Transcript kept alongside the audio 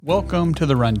Welcome to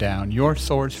The Rundown, your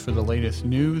source for the latest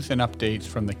news and updates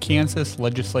from the Kansas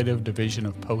Legislative Division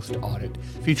of Post Audit,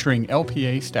 featuring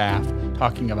LPA staff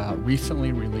talking about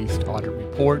recently released audit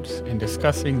reports and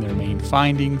discussing their main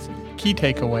findings, key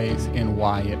takeaways, and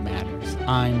why it matters.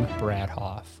 I'm Brad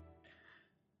Hoff.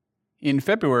 In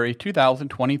February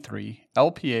 2023,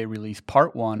 LPA released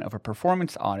Part 1 of a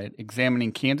performance audit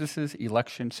examining Kansas's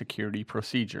election security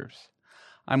procedures.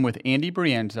 I'm with Andy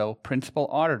Brienzo, Principal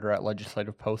Auditor at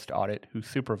Legislative Post Audit, who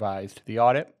supervised the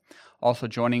audit. Also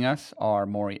joining us are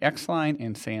Maury Exline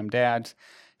and Sam Dadds,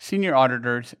 Senior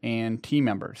Auditors and team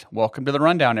members. Welcome to The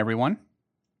Rundown, everyone.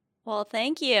 Well,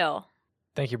 thank you.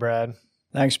 Thank you, Brad.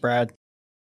 Thanks, Brad.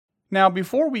 Now,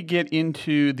 before we get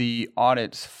into the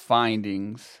audit's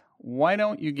findings, why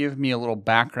don't you give me a little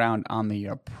background on the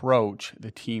approach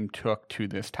the team took to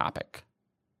this topic?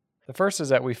 The first is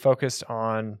that we focused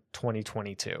on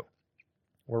 2022.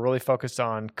 We're really focused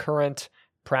on current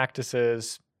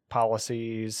practices,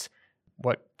 policies,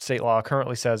 what state law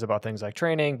currently says about things like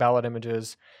training, ballot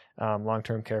images,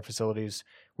 long-term care facilities.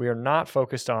 We are not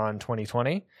focused on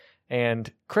 2020,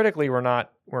 and critically, we're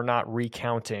not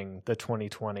recounting the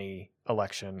 2020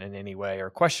 election in any way or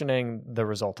questioning the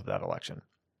result of that election.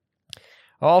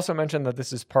 I'll also mention that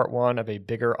this is part one of a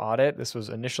bigger audit. This was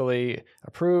initially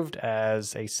approved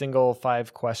as a single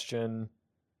 5-question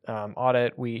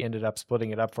audit. We ended up splitting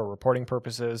it up for reporting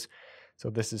purposes. So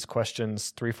this is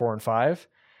questions 3, 4, and 5.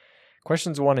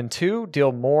 Questions 1 and 2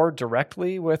 deal more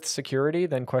directly with security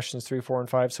than questions 3, 4, and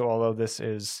 5. So although this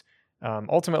is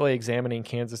ultimately examining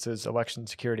Kansas's election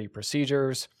security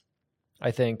procedures,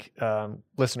 I think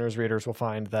listeners, readers will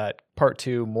find that part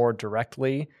 2 more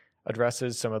directly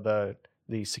addresses some of the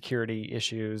security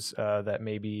issues that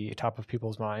may be top of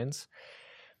people's minds.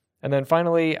 And then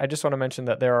finally, I just want to mention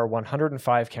that there are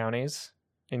 105 counties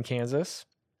in Kansas,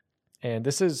 and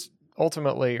this is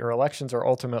elections are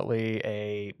ultimately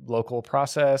a local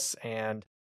process, and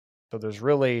so there's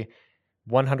really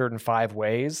 105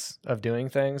 ways of doing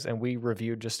things, and we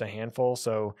reviewed just a handful.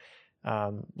 So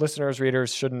listeners,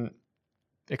 readers shouldn't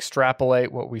extrapolate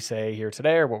what we say here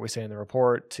today or what we say in the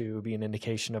report to be an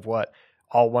indication of what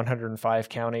all 105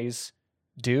 counties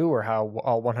do or how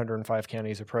all 105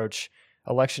 counties approach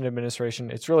election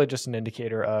administration. It's really just an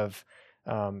indicator of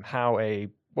how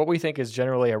what we think is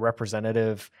generally a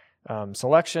representative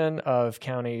selection of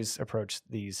counties approach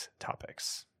these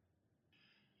topics.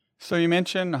 So you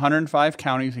mentioned 105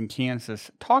 counties in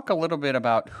Kansas. Talk a little bit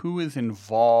about who is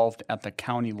involved at the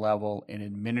county level in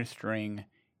administering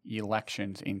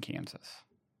elections in Kansas.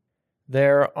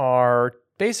 There are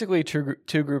basically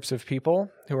two groups of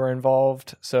people who are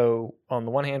involved. So on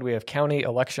the one hand, we have county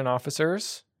election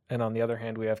officers, and on the other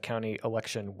hand, we have county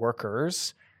election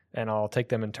workers, and I'll take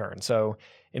them in turn. So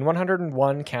in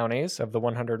 101 counties of the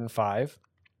 105,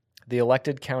 the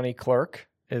elected county clerk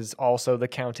is also the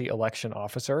county election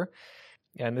officer,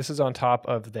 and this is on top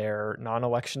of their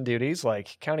non-election duties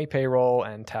like county payroll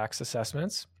and tax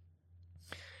assessments.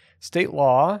 State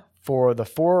law for the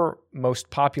 4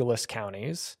 most populous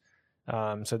counties,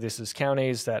 so this is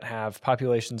counties that have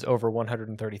populations over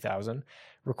 130,000,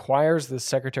 requires the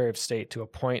Secretary of State to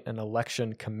appoint an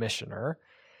election commissioner.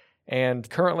 And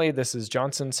currently this is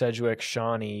Johnson, Sedgwick,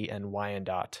 Shawnee, and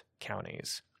Wyandotte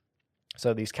counties.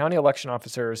 So these county election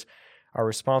officers are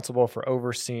responsible for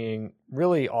overseeing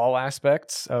really all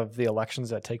aspects of the elections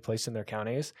that take place in their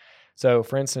counties. So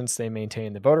for instance, they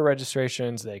maintain the voter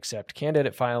registrations, they accept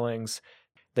candidate filings.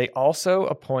 They also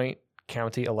appoint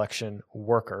county election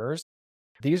workers.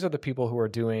 These are the people who are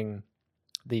doing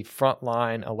the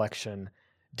frontline election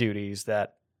duties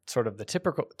that sort of the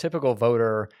typical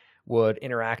voter would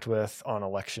interact with on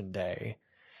election day.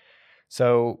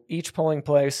 So each polling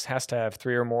place has to have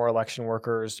 3 or more election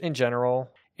workers in general,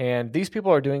 and these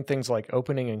people are doing things like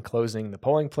opening and closing the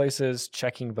polling places,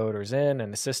 checking voters in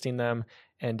and assisting them,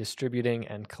 and distributing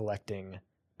and collecting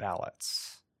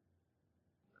ballots.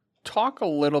 Talk a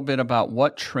little bit about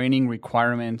what training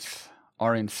requirements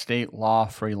are in state law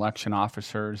for election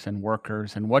officers and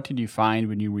workers, and what did you find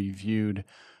when you reviewed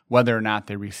whether or not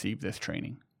they received this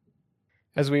training?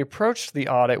 As we approached the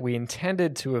audit, we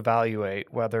intended to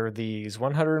evaluate whether these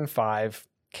 105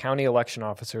 county election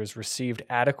officers received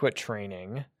adequate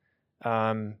training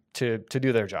to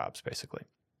do their jobs, basically.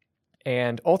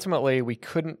 And ultimately, we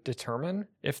couldn't determine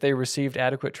if they received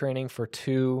adequate training for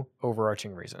 2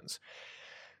 overarching reasons.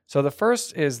 So the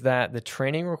first is that the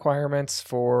training requirements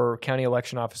for county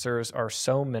election officers are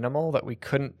so minimal that we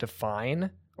couldn't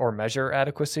define or measure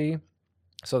adequacy.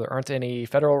 So there aren't any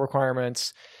federal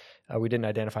requirements. We didn't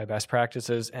identify best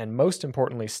practices. And most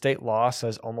importantly, state law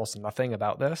says almost nothing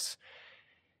about this.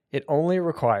 It only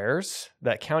requires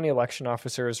that county election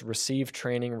officers receive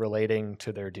training relating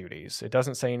to their duties. It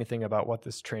doesn't say anything about what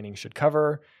this training should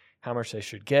cover, how much they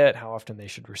should get, how often they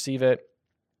should receive it.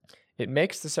 It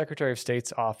makes the Secretary of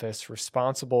State's office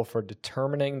responsible for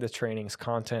determining the training's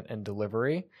content and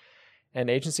delivery. And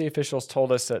agency officials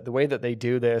told us that the way that they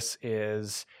do this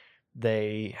is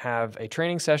they have a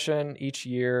training session each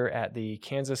year at the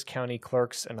Kansas County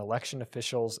Clerks and Election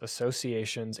Officials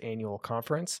Association's annual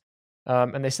conference.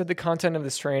 And they said the content of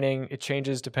this training, it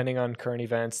changes depending on current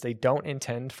events. They don't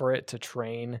intend for it to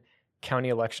train county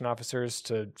election officers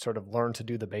to sort of learn to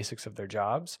do the basics of their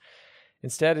jobs.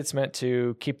 Instead, it's meant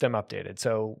to keep them updated.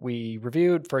 So we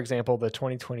reviewed, for example, the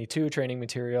 2022 training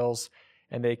materials,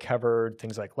 and they covered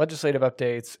things like legislative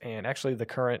updates and actually the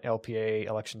current LPA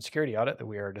election security audit that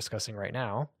we are discussing right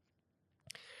now.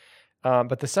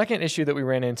 But the second issue that we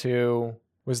ran into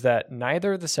was that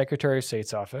neither the Secretary of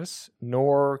State's office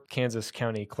nor Kansas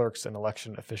County Clerks and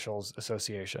Election Officials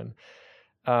Association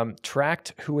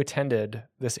tracked who attended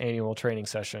this annual training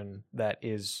session that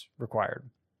is required.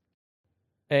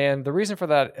 And the reason for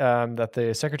that that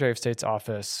the Secretary of State's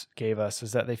office gave us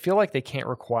is that they feel like they can't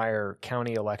require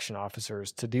county election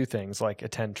officers to do things like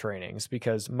attend trainings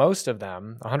because most of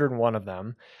them, 101 of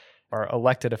them, are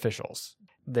elected officials.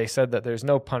 They said that there's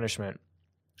no punishment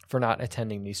for not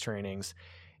attending these trainings,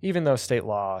 even though state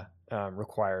law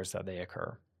requires that they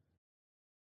occur.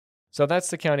 So that's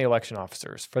the county election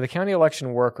officers. For the county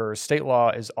election workers, state law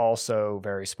is also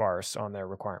very sparse on their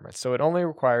requirements. So it only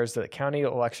requires that county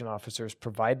election officers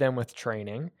provide them with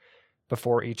training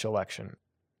before each election.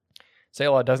 State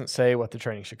law doesn't say what the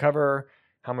training should cover,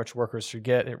 how much workers should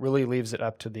get. It really leaves it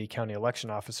up to the county election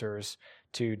officers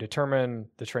to determine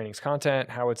the training's content,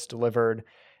 how it's delivered.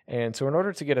 And so in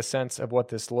order to get a sense of what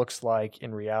this looks like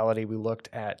in reality, we looked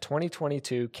at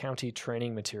 2022 county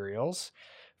training materials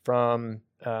from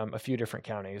a few different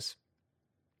counties.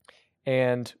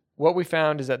 And what we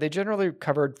found is that they generally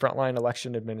covered frontline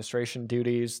election administration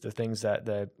duties, the things that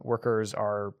the workers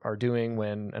are doing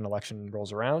when an election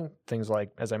rolls around, things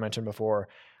like, as I mentioned before,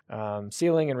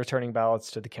 sealing and returning ballots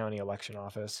to the county election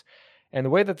office. And the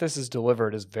way that this is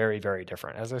delivered is very, very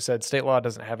different. As I said, state law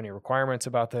doesn't have any requirements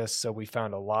about this, so we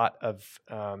found a lot of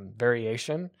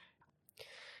variation.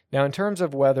 Now, in terms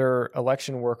of whether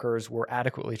election workers were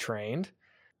adequately trained,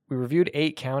 we reviewed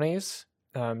 8 counties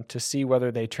to see whether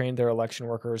they trained their election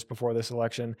workers before this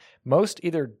election. Most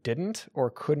either didn't or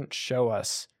couldn't show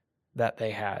us that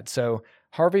they had. So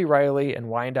Harvey, Riley, and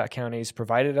Wyandotte counties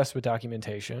provided us with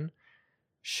documentation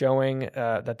showing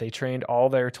that they trained all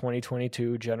their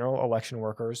 2022 general election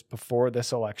workers before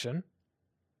this election.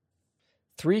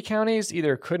 3 counties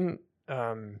either couldn't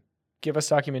give us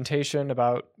documentation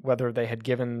about whether they had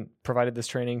provided this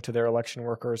training to their election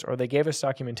workers, or they gave us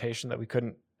documentation that we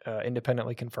couldn't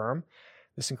independently confirm.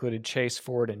 This included Chase,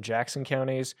 Ford, and Jackson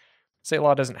counties. State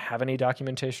law doesn't have any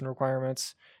documentation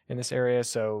requirements in this area,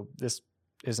 so this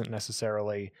isn't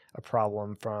necessarily a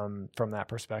problem from that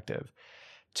perspective.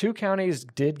 2 counties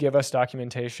did give us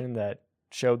documentation that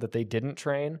showed that they didn't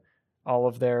train all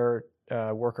of their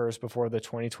workers before the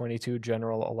 2022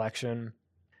 general election.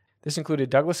 This included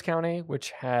Douglas County,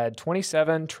 which had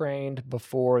 27 trained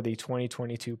before the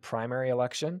 2022 primary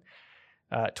election,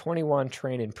 21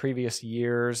 trained in previous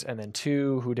years, and then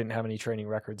 2 who didn't have any training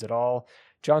records at all.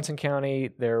 Johnson County,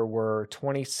 there were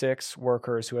 26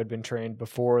 workers who had been trained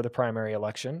before the primary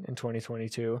election in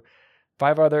 2022.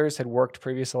 5 others had worked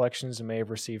previous elections and may have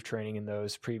received training in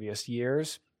those previous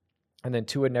years, and then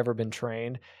 2 had never been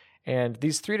trained. And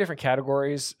these 3 different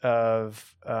categories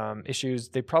of issues,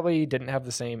 they probably didn't have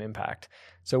the same impact.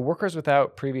 So workers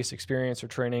without previous experience or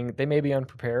training, they may be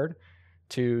unprepared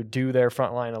to do their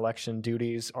frontline election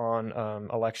duties on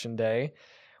election day.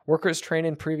 Workers trained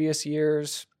in previous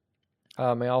years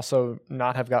may also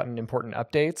not have gotten important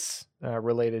updates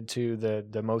related to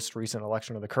the most recent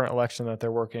election or the current election that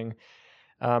they're working.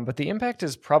 But the impact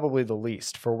is probably the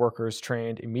least for workers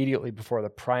trained immediately before the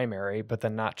primary, but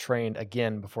then not trained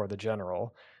again before the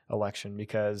general election,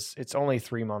 because it's only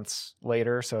 3 months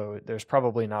later, so there's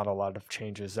probably not a lot of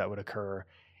changes that would occur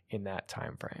in that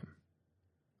time frame.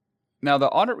 Now, the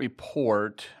audit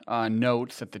report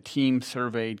notes that the team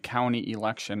surveyed county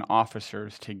election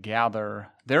officers to gather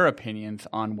their opinions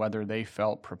on whether they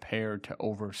felt prepared to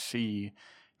oversee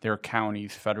their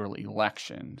county's federal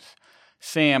elections.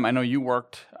 Sam, I know you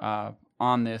worked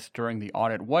on this during the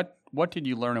audit. What did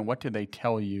you learn and what did they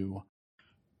tell you?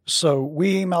 So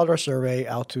we emailed our survey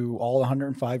out to all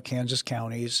 105 Kansas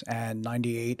counties, and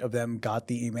 98 of them got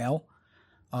the email.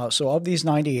 So of these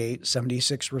 98,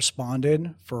 76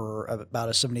 responded for about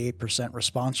a 78%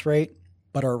 response rate,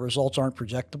 but our results aren't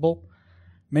projectable,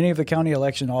 Many of the county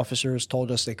election officers told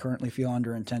us they currently feel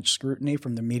under intense scrutiny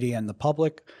from the media and the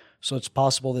public, so it's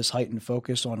possible this heightened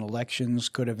focus on elections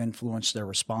could have influenced their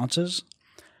responses.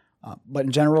 But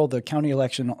in general, the county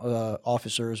election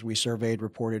officers we surveyed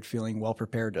reported feeling well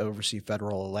prepared to oversee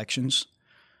federal elections.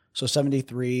 So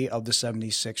 73 of the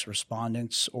 76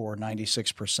 respondents, or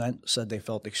 96%, said they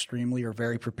felt extremely or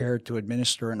very prepared to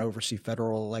administer and oversee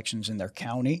federal elections in their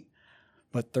county.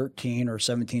 But 13 or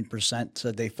 17%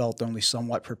 said they felt only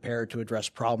somewhat prepared to address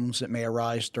problems that may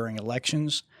arise during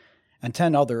elections. And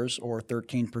 10 others, or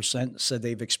 13%, said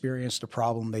they've experienced a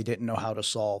problem they didn't know how to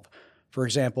solve. For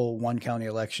example, one county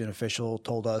election official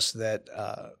told us that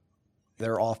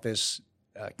their office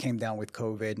came down with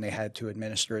COVID and they had to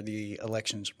administer the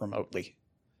elections remotely.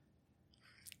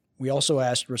 We also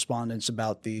asked respondents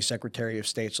about the Secretary of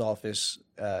State's office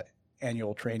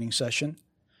annual training session.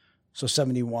 So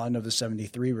 71 of the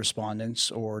 73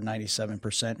 respondents, or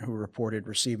 97%, who reported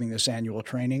receiving this annual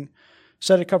training,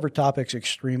 said it covered topics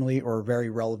extremely or very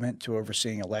relevant to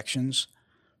overseeing elections.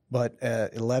 But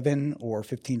 11 or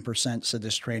 15% said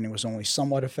this training was only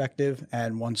somewhat effective,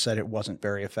 and one said it wasn't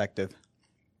very effective.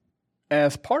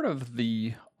 As part of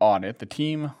the audit, the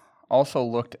team also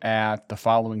looked at the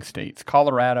following states: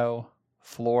 Colorado,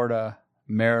 Florida,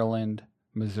 Maryland,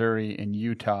 Missouri, and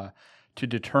Utah, to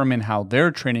determine how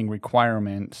their training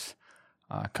requirements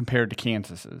compared to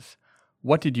Kansas's.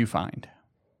 What did you find?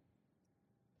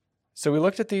 So we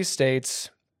looked at these states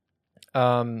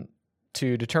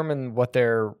to determine what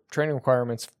their training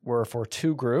requirements were for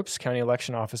two groups, county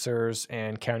election officers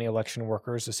and county election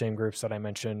workers, the same groups that I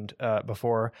mentioned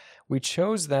before. We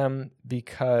chose them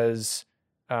because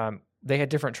they had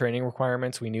different training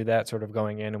requirements. We knew that sort of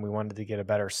going in, and we wanted to get a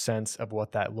better sense of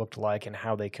what that looked like and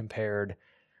how they compared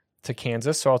to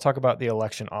Kansas. So I'll talk about the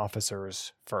election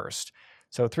officers first.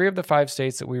 So 3 of the 5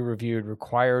 states that we reviewed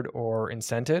required or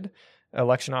incented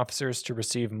election officers to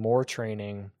receive more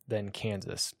training than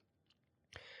Kansas.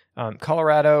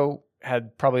 Colorado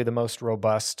had probably the most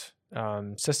robust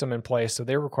system in place, so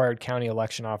they required county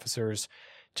election officers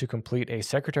to complete a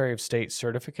Secretary of State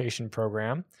certification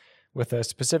program with a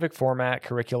specific format,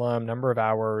 curriculum, number of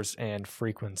hours, and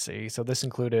frequency. So this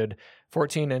included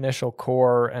 14 initial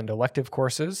core and elective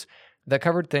courses that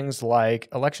covered things like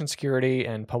election security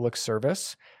and public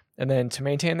service. And then to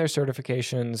maintain their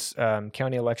certifications,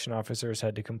 county election officers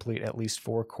had to complete at least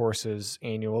 4 courses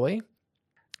annually.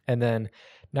 And then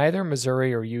neither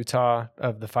Missouri or Utah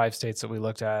of the 5 states that we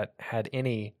looked at had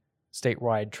any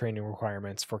statewide training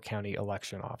requirements for county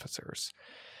election officers.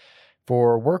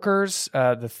 For workers,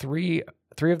 the three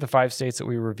of the 5 states that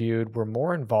we reviewed were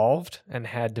more involved and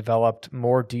had developed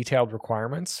more detailed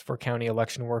requirements for county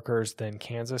election workers than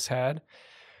Kansas had.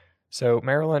 So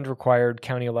Maryland required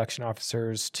county election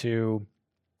officers to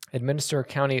administer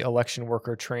county election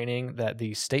worker training that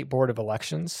the State Board of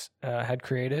Elections had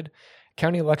created.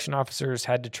 County election officers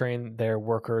had to train their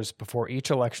workers before each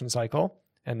election cycle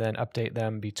and then update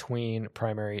them between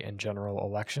primary and general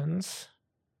elections.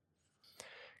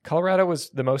 Colorado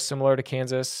was the most similar to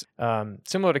Kansas.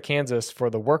 Similar to Kansas, for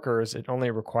the workers, it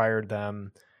only required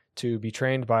them to be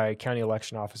trained by county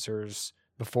election officers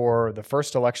before the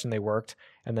first election they worked,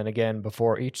 and then again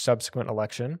before each subsequent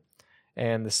election.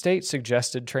 And the state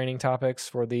suggested training topics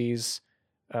for these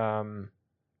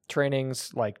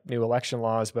trainings, like new election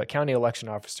laws, but county election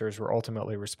officers were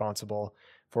ultimately responsible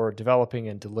for developing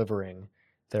and delivering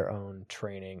their own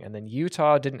training. And then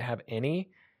Utah didn't have any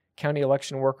county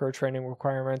election worker training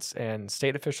requirements, and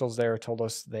state officials there told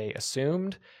us they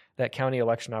assumed that county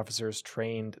election officers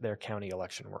trained their county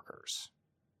election workers.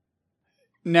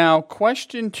 Now,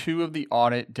 question 2 of the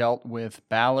audit dealt with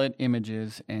ballot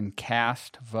images and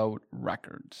cast vote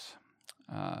records.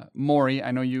 Maury,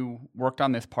 I know you worked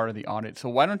on this part of the audit, so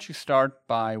why don't you start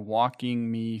by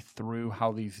walking me through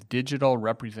how these digital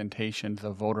representations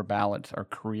of voter ballots are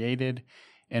created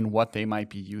and what they might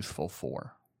be useful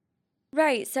for?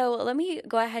 Right. So let me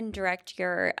go ahead and direct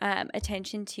your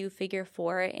attention to figure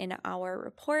 4 in our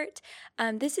report.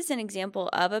 This is an example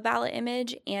of a ballot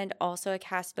image and also a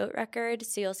cast vote record.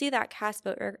 So you'll see that cast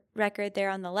vote record there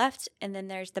on the left, and then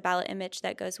there's the ballot image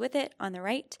that goes with it on the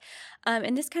right.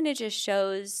 And this kind of just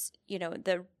shows,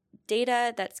 the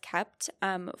data that's kept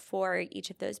for each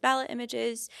of those ballot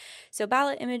images. So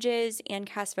ballot images and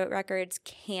cast vote records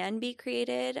can be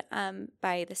created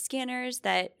by the scanners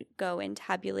that go and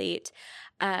tabulate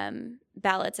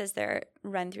ballots as they're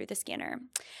run through the scanner.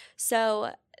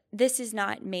 So this is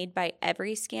not made by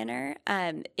every scanner.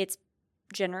 It's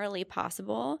generally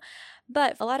possible.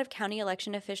 But a lot of county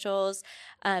election officials,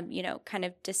 kind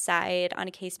of decide on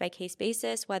a case-by-case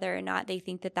basis whether or not they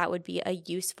think that that would be a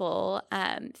useful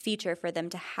feature for them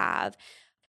to have.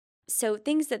 So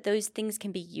things that those things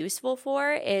can be useful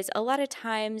for is a lot of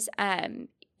times,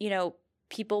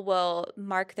 people will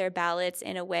mark their ballots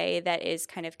in a way that is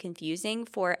kind of confusing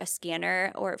for a scanner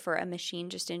or for a machine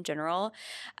just in general,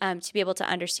 to be able to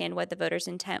understand what the voter's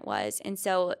intent was. And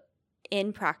so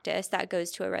in practice, that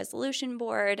goes to a resolution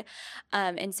board.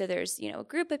 And so there's, a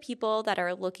group of people that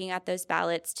are looking at those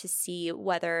ballots to see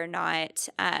whether or not,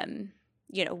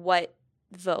 what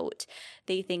vote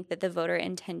they think that the voter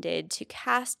intended to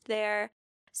cast there.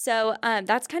 So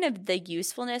that's kind of the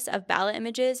usefulness of ballot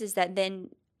images, is that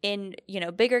then in,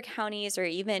 bigger counties or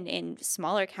even in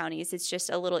smaller counties, it's just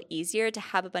a little easier to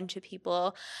have a bunch of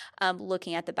people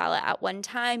looking at the ballot at one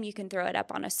time. You can throw it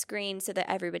up on a screen so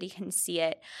that everybody can see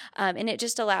it. And it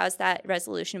just allows that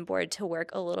resolution board to work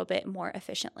a little bit more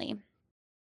efficiently.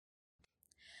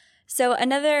 So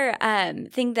another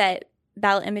thing that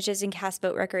ballot images and cast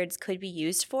vote records could be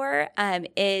used for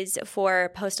is for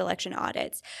post-election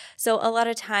audits. So a lot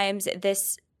of times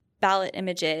this ballot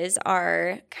images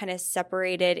are kind of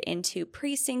separated into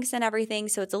precincts and everything.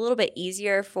 So it's a little bit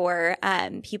easier for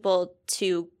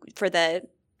for the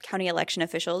county election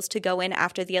officials to go in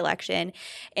after the election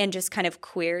and just kind of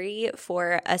query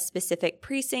for a specific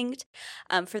precinct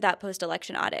for that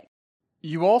post-election audit.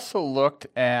 You also looked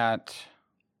at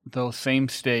those same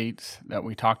states that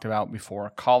we talked about before,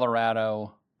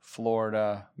 Colorado,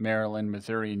 Florida, Maryland,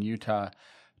 Missouri, and Utah,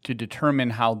 to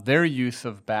determine how their use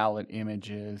of ballot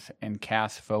images and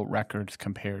cast vote records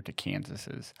compared to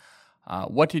Kansas's.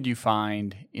 What did you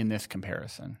find in this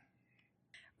comparison?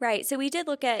 Right. So we did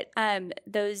look at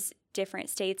those different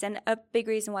states, and a big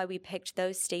reason why we picked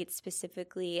those states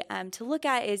specifically to look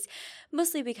at is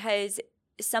mostly because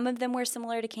some of them were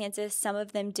similar to Kansas. Some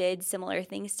of them did similar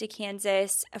things to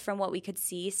Kansas from what we could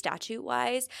see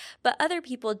statute-wise, but other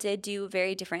people did do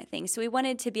very different things. So we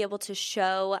wanted to be able to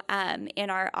show in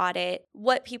our audit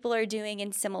what people are doing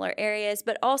in similar areas,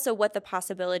 but also what the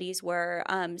possibilities were,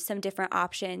 some different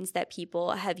options that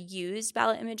people have used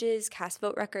ballot images, cast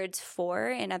vote records for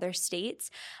in other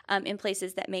states, in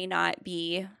places that may not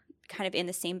be kind of in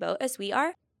the same boat as we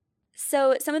are.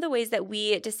 So some of the ways that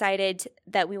we decided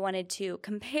that we wanted to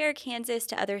compare Kansas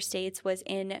to other states was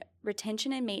in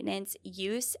retention and maintenance,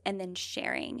 use, and then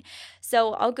sharing.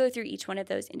 So I'll go through each one of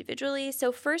those individually.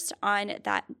 So first on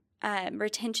that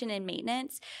retention and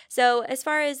maintenance. So as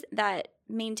far as that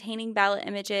maintaining ballot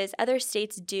images, other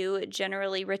states do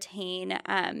generally retain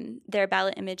their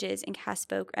ballot images and cast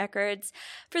vote records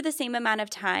for the same amount of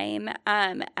time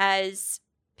as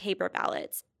paper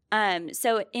ballots.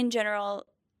 So in general,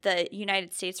 the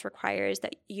United States requires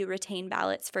that you retain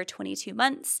ballots for 22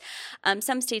 months.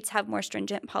 Some states have more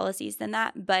stringent policies than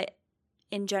that, but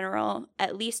in general,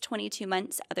 at least 22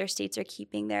 months, other states are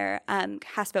keeping their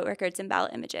cast vote records and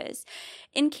ballot images.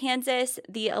 In Kansas,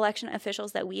 the election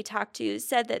officials that we talked to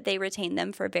said that they retain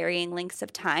them for varying lengths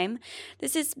of time.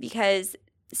 This is because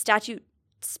statute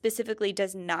specifically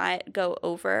does not go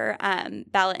over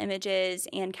ballot images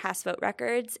and cast vote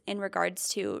records in regards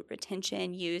to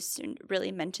retention, use, and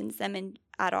really mentions them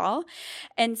at all.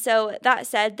 And so that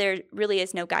said, there really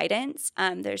is no guidance.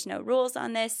 There's no rules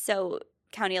on this. So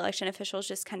county election officials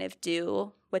just kind of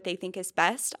do what they think is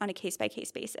best on a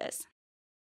case-by-case basis.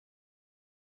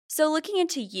 So looking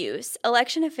into use,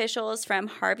 election officials from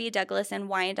Harvey, Douglas, and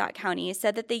Wyandotte counties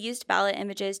said that they used ballot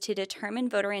images to determine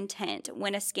voter intent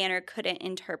when a scanner couldn't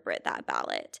interpret that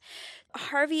ballot.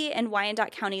 Harvey and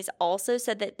Wyandotte counties also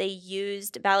said that they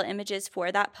used ballot images for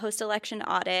that post-election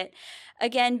audit,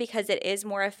 again, because it is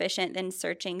more efficient than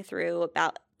searching through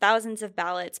about thousands of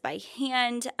ballots by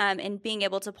hand and being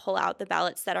able to pull out the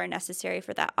ballots that are necessary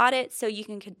for that audit so you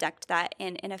can conduct that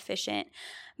in an efficient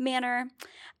manner.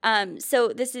 So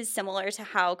this is similar to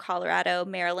how Colorado,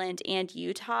 Maryland, and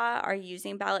Utah are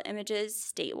using ballot images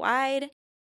statewide.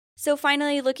 So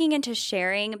finally, looking into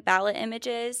sharing ballot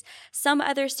images, some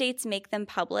other states make them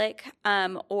public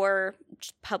or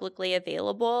publicly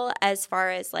available as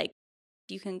far as like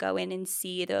you can go in and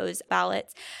see those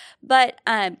ballots. But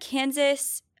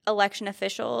Kansas election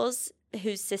officials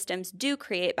whose systems do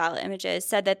create ballot images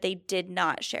said that they did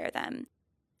not share them.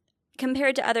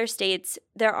 Compared to other states,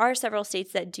 there are several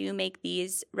states that do make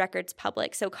these records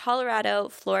public. So Colorado,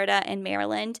 Florida, and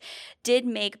Maryland did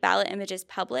make ballot images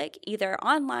public, either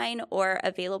online or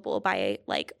available by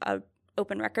like a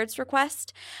open records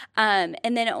request. And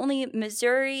then only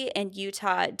Missouri and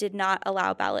Utah did not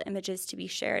allow ballot images to be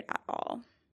shared at all.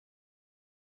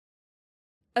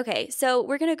 Okay, so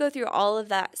we're going to go through all of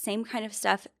that same kind of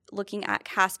stuff looking at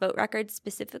cast vote records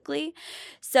specifically.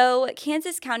 So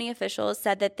Kansas County officials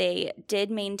said that they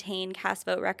did maintain cast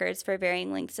vote records for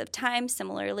varying lengths of time,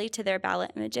 similarly to their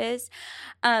ballot images.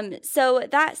 So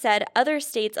that said, other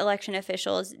states' election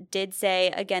officials did say,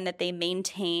 again, that they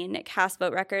maintain cast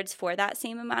vote records for that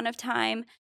same amount of time.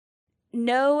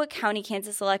 No county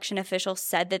Kansas election official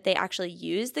said that they actually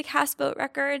used the cast vote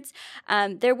records.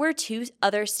 There were 2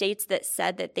 other states that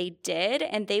said that they did,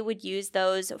 and they would use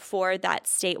those for that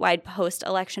statewide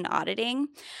post-election auditing.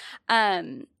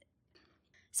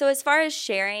 So as far as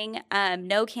sharing,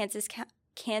 no Kansas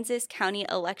County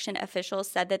election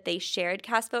officials said that they shared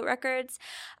cast vote records.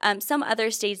 Some other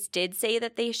states did say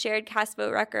that they shared cast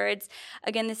vote records.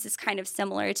 Again, this is kind of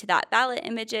similar to that ballot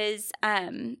images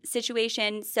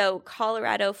situation. So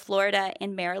Colorado, Florida,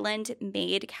 and Maryland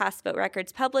made cast vote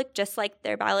records public, just like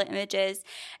their ballot images.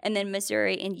 And then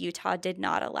Missouri and Utah did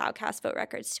not allow cast vote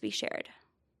records to be shared.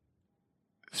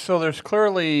 So there's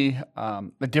clearly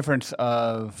a difference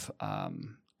of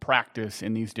practice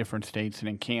in these different states and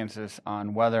in Kansas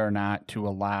on whether or not to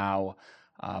allow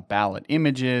ballot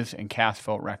images and cast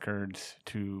vote records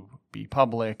to be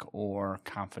public or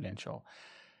confidential.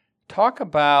 Talk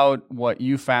about what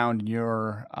you found in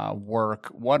your work.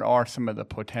 What are some of the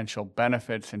potential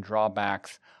benefits and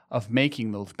drawbacks of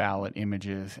making those ballot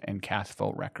images and cast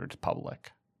vote records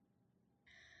public?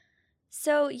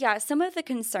 So, yeah, some of the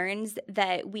concerns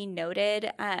that we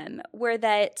noted were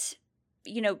that,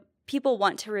 people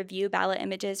want to review ballot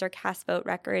images or cast vote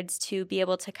records to be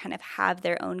able to kind of have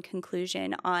their own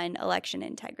conclusion on election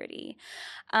integrity.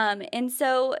 And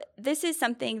so this is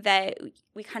something that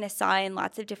we kind of saw in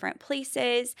lots of different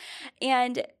places.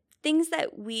 And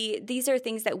these are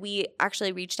things that we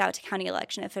actually reached out to county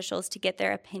election officials to get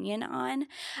their opinion on.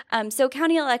 So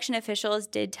county election officials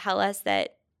did tell us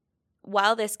that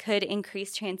while this could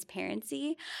increase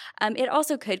transparency, it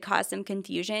also could cause some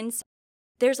confusion.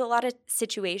 There's a lot of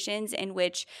situations in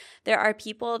which there are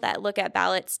people that look at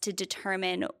ballots to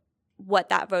determine what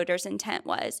that voter's intent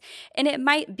was. And it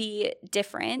might be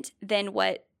different than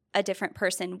what a different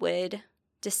person would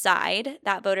decide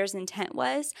that voter's intent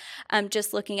was,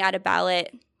 just looking at a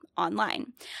ballot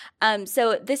online.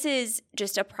 So this is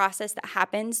just a process that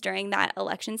happens during that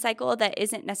election cycle that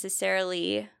isn't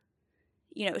necessarily,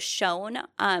 shown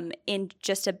in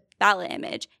just a ballot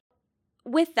image.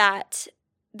 With that,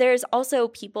 there's also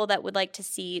people that would like to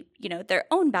see, their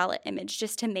own ballot image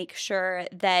just to make sure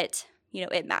that,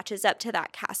 it matches up to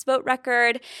that cast vote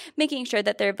record, making sure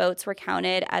that their votes were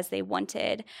counted as they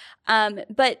wanted.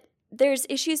 But there's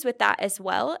issues with that as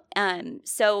well.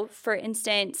 So, for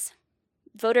instance,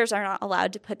 voters are not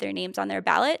allowed to put their names on their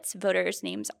ballots. Voters'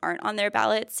 names aren't on their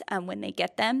ballots when they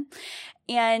get them.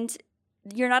 And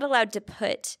you're not allowed to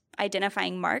put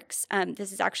identifying marks.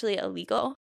 This is actually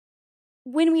illegal.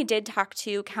 When we did talk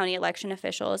to county election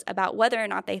officials about whether or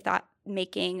not they thought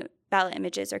making ballot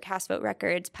images or cast vote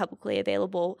records publicly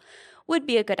available would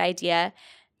be a good idea,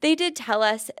 they did tell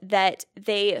us that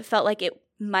they felt like it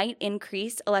might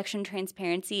increase election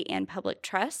transparency and public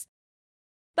trust.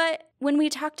 But when we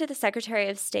talked to the Secretary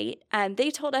of State,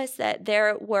 they told us that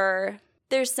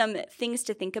there's some things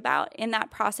to think about in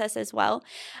that process as well,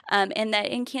 and that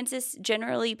in Kansas,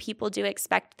 generally, people do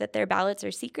expect that their ballots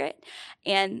are secret,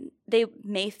 and they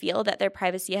may feel that their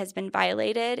privacy has been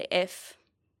violated if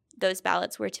those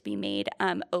ballots were to be made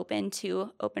open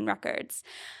to open records.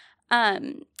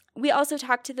 We also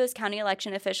talked to those county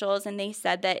election officials, and they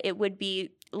said that it would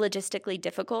be logistically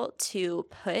difficult to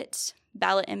put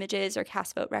ballot images or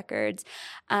cast vote records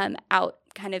out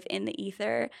kind of in the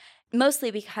ether, mostly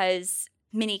because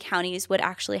many counties would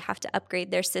actually have to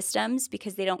upgrade their systems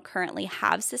because they don't currently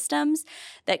have systems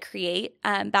that create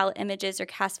ballot images or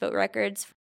cast vote records.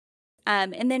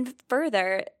 And then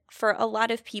further, for a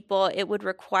lot of people, it would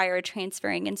require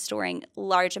transferring and storing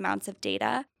large amounts of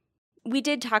data. We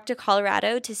did talk to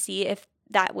Colorado to see if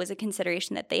that was a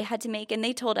consideration that they had to make, and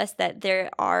they told us that there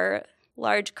are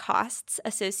large costs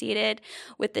associated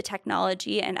with the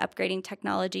technology and upgrading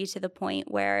technology to the point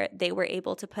where they were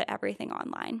able to put everything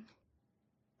online.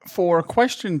 For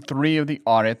question 3 of the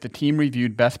audit, the team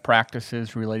reviewed best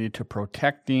practices related to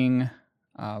protecting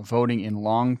voting in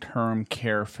long-term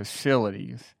care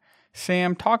facilities.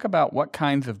 Sam, talk about what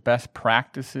kinds of best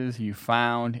practices you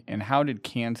found and how did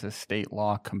Kansas state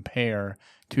law compare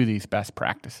to these best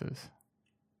practices?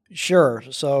 Sure.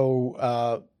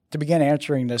 So to begin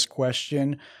answering this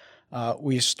question,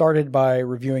 we started by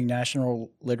reviewing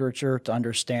national literature to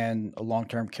understand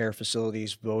long-term care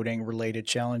facilities voting-related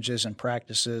challenges and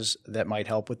practices that might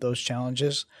help with those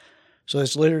challenges. So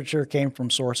this literature came from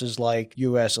sources like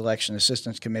U.S. Election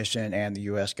Assistance Commission and the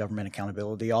U.S. Government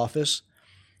Accountability Office.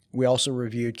 We also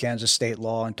reviewed Kansas state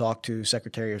law and talked to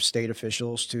Secretary of State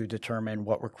officials to determine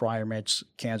what requirements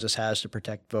Kansas has to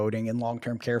protect voting in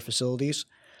long-term care facilities.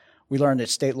 We learned that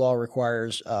state law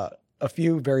requires a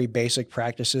few very basic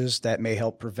practices that may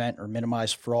help prevent or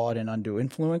minimize fraud and undue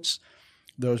influence.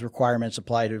 Those requirements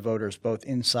apply to voters both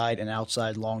inside and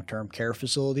outside long-term care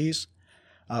facilities.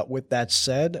 With that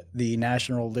said, the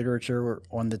national literature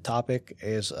on the topic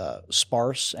is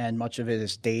sparse and much of it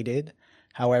is dated.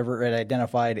 However, it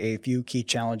identified a few key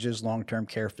challenges long-term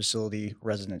care facility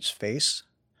residents face.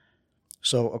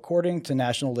 So according to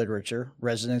national literature,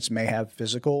 residents may have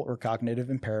physical or cognitive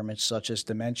impairments such as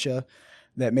dementia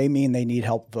that may mean they need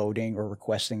help voting or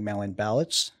requesting mail-in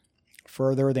ballots.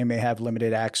 Further, they may have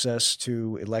limited access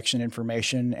to election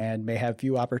information and may have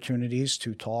few opportunities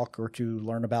to talk or to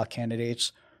learn about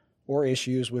candidates or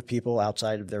issues with people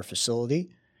outside of their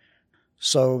facility.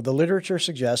 So the literature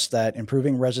suggests that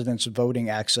improving residents' voting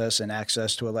access and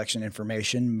access to election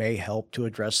information may help to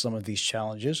address some of these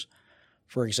challenges.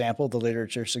 For example, the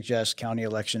literature suggests county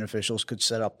election officials could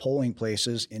set up polling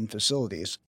places in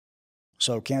facilities.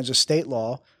 So Kansas state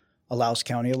law allows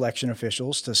county election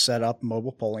officials to set up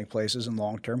mobile polling places in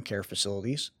long-term care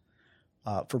facilities.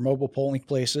 For mobile polling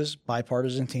places,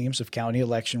 bipartisan teams of county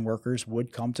election workers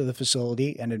would come to the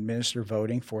facility and administer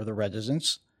voting for the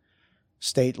residents.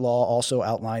 State law also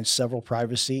outlines several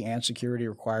privacy and security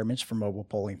requirements for mobile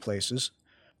polling places.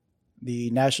 The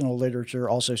national literature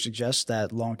also suggests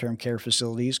that long-term care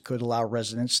facilities could allow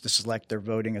residents to select their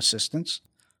voting assistants.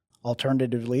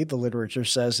 Alternatively, the literature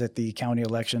says that the county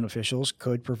election officials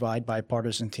could provide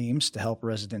bipartisan teams to help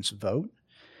residents vote.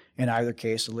 In either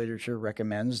case, the literature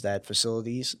recommends that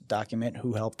facilities document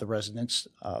who helped the residents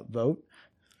vote.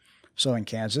 So in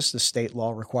Kansas, the state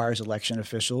law requires election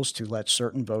officials to let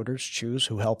certain voters choose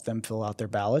who help them fill out their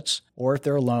ballots. Or if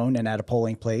they're alone and at a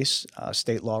polling place,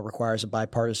 state law requires a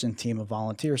bipartisan team of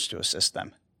volunteers to assist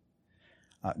them.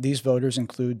 These voters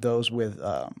include those with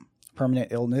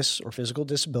permanent illness or physical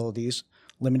disabilities,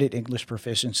 limited English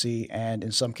proficiency, and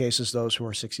in some cases, those who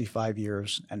are 65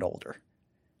 years and older.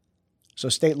 So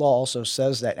state law also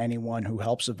says that anyone who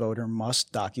helps a voter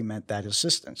must document that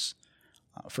assistance.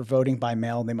 For voting by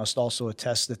mail, they must also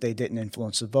attest that they didn't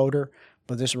influence the voter,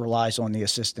 but this relies on the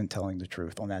assistant telling the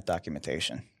truth on that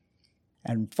documentation.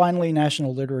 And finally,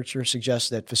 national literature suggests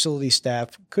that facility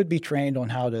staff could be trained on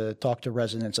how to talk to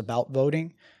residents about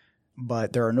voting,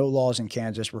 but there are no laws in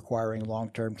Kansas requiring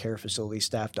long-term care facility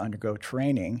staff to undergo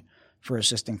training for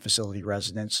assisting facility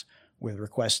residents with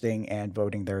requesting and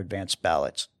voting their advanced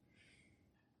ballots.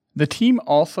 The team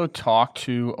also talked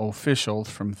to officials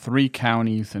from 3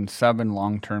 counties and 7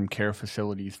 long-term care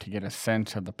facilities to get a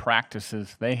sense of the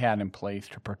practices they had in place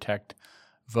to protect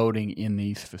voting in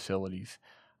these facilities.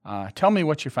 Tell me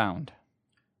what you found.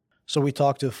 So we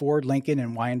talked to Ford, Lincoln,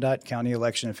 and Wyandotte county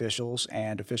election officials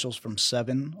and officials from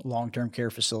 7 long-term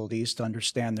care facilities to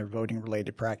understand their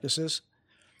voting-related practices.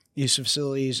 These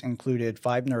facilities included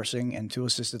 5 nursing and 2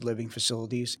 assisted living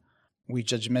facilities. We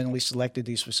judgmentally selected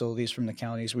these facilities from the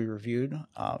counties we reviewed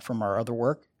from our other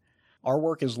work. Our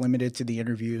work is limited to the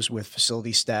interviews with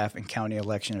facility staff and county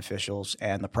election officials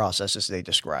and the processes they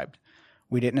described.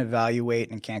 We didn't evaluate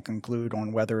and can't conclude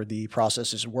on whether the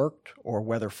processes worked or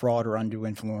whether fraud or undue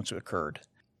influence occurred.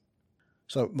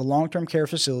 So the long-term care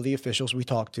facility officials we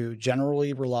talked to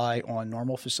generally rely on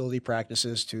normal facility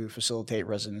practices to facilitate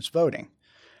residents voting.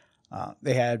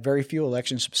 They had very few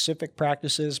election-specific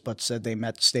practices, but said they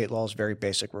met state law's very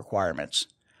basic requirements.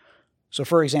 So,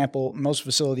 for example, most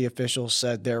facility officials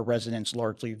said their residents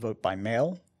largely vote by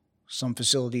mail. Some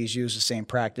facilities use the same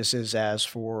practices as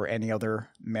for any other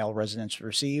mail residents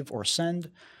receive or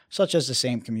send, such as the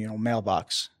same communal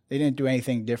mailbox. They didn't do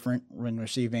anything different when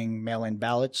receiving mail-in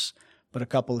ballots, but a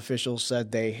couple officials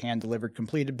said they hand-delivered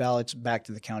completed ballots back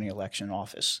to the county election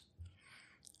office.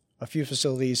 A few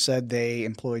facilities said they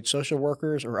employed social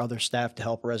workers or other staff to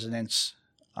help residents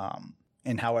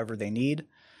in however they need.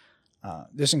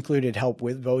 This included help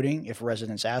with voting if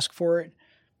residents ask for it,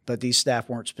 but these staff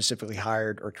weren't specifically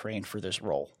hired or trained for this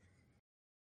role.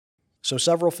 So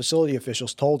several facility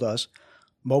officials told us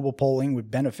mobile polling would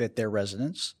benefit their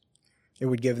residents. It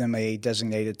would give them a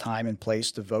designated time and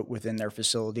place to vote within their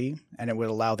facility, and it would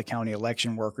allow the county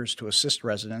election workers to assist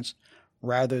residents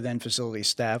rather than facility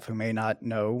staff who may not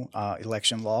know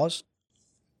election laws.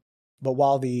 But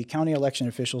while the county election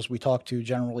officials we talked to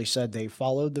generally said they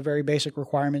followed the very basic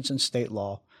requirements in state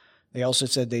law, they also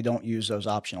said they don't use those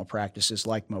optional practices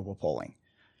like mobile polling.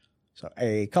 So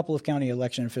a couple of county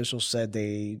election officials said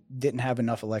they didn't have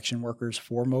enough election workers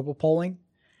for mobile polling,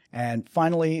 And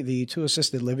finally, the 2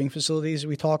 assisted living facilities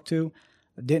we talked to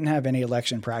didn't have any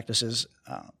election practices.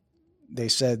 They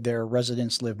said their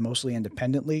residents live mostly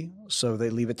independently, so they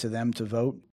leave it to them to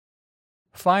vote.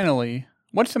 Finally,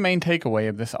 what's the main takeaway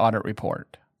of this audit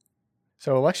report?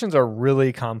 So elections are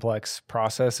really complex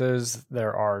processes.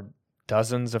 There are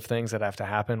dozens of things that have to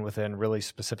happen within really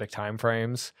specific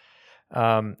timeframes.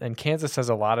 And Kansas has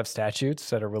a lot of statutes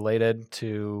that are related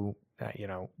to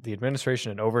the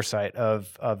administration and oversight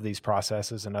of these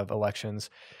processes and of elections.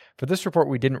 For this report,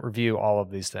 we didn't review all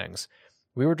of these things.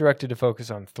 We were directed to focus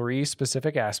on 3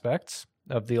 specific aspects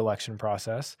of the election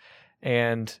process.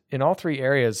 And in all 3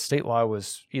 areas, state law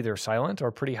was either silent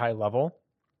or pretty high level.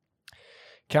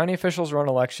 County officials run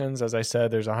elections. As I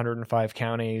said, there's 105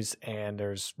 counties, and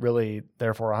there's really,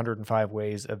 therefore, 105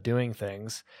 ways of doing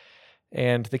things.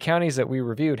 And the counties that we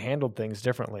reviewed handled things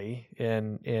differently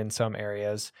in some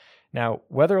areas. Now,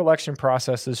 whether election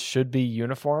processes should be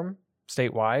uniform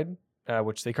statewide,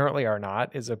 which they currently are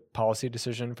not, is a policy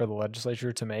decision for the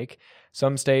legislature to make.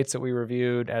 Some states that we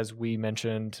reviewed, as we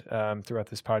mentioned throughout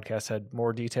this podcast, had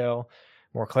more detail,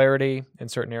 more clarity in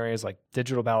certain areas like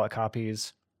digital ballot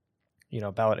copies,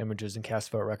 ballot images and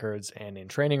cast vote records, and in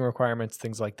training requirements,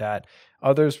 things like that.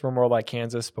 Others were more like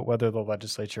Kansas, but whether the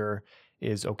legislature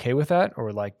is okay with that or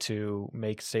would like to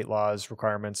make state laws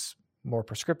requirements more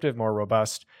prescriptive, more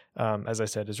robust, as I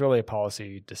said, is really a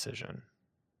policy decision.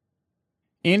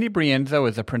 Andy Brienzo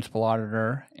is a principal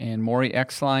auditor, and Maury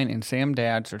Exline and Sam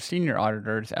Dadds are senior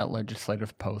auditors at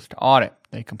Legislative Post Audit.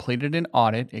 They completed an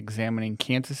audit examining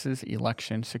Kansas's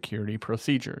election security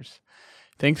procedures.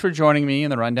 Thanks for joining me in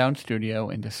the Rundown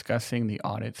studio and discussing the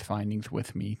audit's findings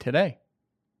with me today.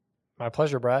 My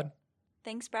pleasure, Brad.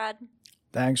 Thanks, Brad.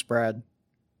 Thanks, Brad.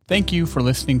 Thank you for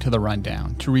listening to The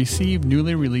Rundown. To receive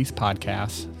newly released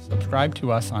podcasts, subscribe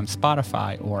to us on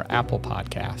Spotify or Apple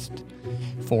Podcast.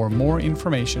 For more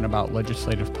information about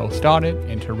Legislative Post Audit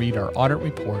and to read our audit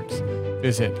reports,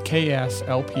 visit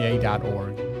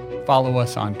kslpa.org, follow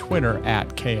us on Twitter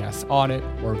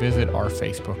 @KSAudit, or visit our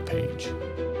Facebook page.